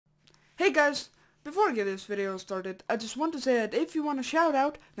Hey guys, before I get this video started, I just want to say that if you want a shout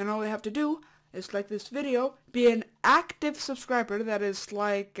out, then all you have to do is like this video, be an active subscriber, that is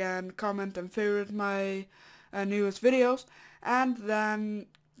like and comment and favorite my newest videos, and then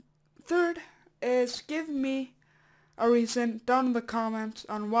third is give me a reason down in the comments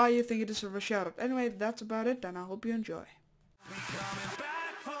on why you think you deserve a shout out. Anyway, that's about it, and I hope you enjoy.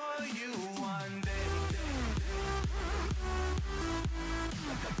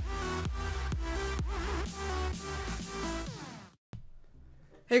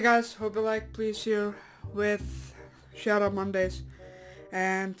 Hey guys, hope you like, please here with Shout Out Mondays.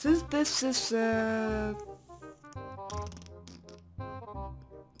 And since this is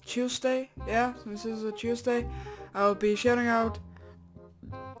Tuesday, since this is a Tuesday, I'll be shouting out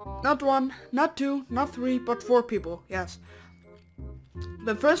not one, not two, not three, but 4 people, yes.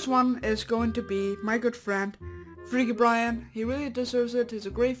 The first one is going to be my good friend, Freaky Brian. He really deserves it. He's a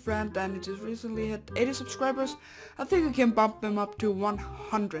great friend and he just recently hit 80 subscribers. I think I can bump him up to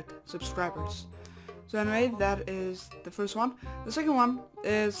 100 subscribers. So anyway, that is the first one. The second one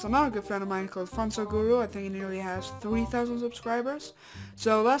is another good friend of mine called Funso Guru. I think he nearly has 3,000 subscribers.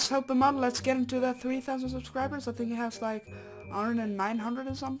 So let's help him out. Let's get into that 3,000 subscribers. I think he has like 900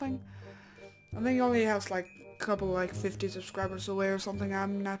 or something. I think he only has like couple like 50 subscribers away or something,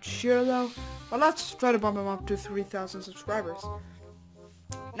 I'm not sure though, but let's try to bump him up to 3,000 subscribers.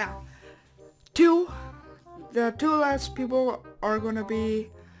 Now, the two last people are gonna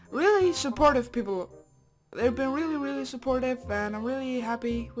be really supportive people. They've been really supportive and I'm really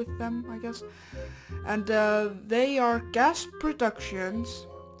happy with them, I guess. And they are Gas Productions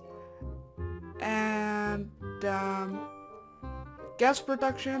and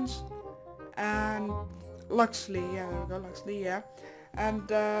Luxley, yeah, there we go, Luxley, yeah. And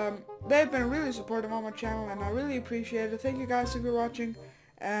they've been really supportive on my channel and I really appreciate it. Thank you guys if you're watching,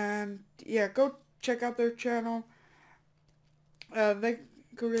 and yeah, go check out their channel. They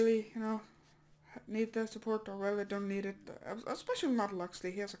could really, need the support, or really don't need it, especially not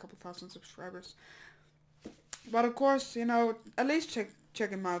Luxley. He has a couple thousand subscribers. But of course, at least check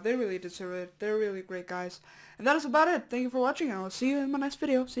them out. They really deserve it. They're really great guys. And that is about it. Thank you for watching and I'll see you in my next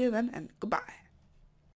video. See you then and goodbye.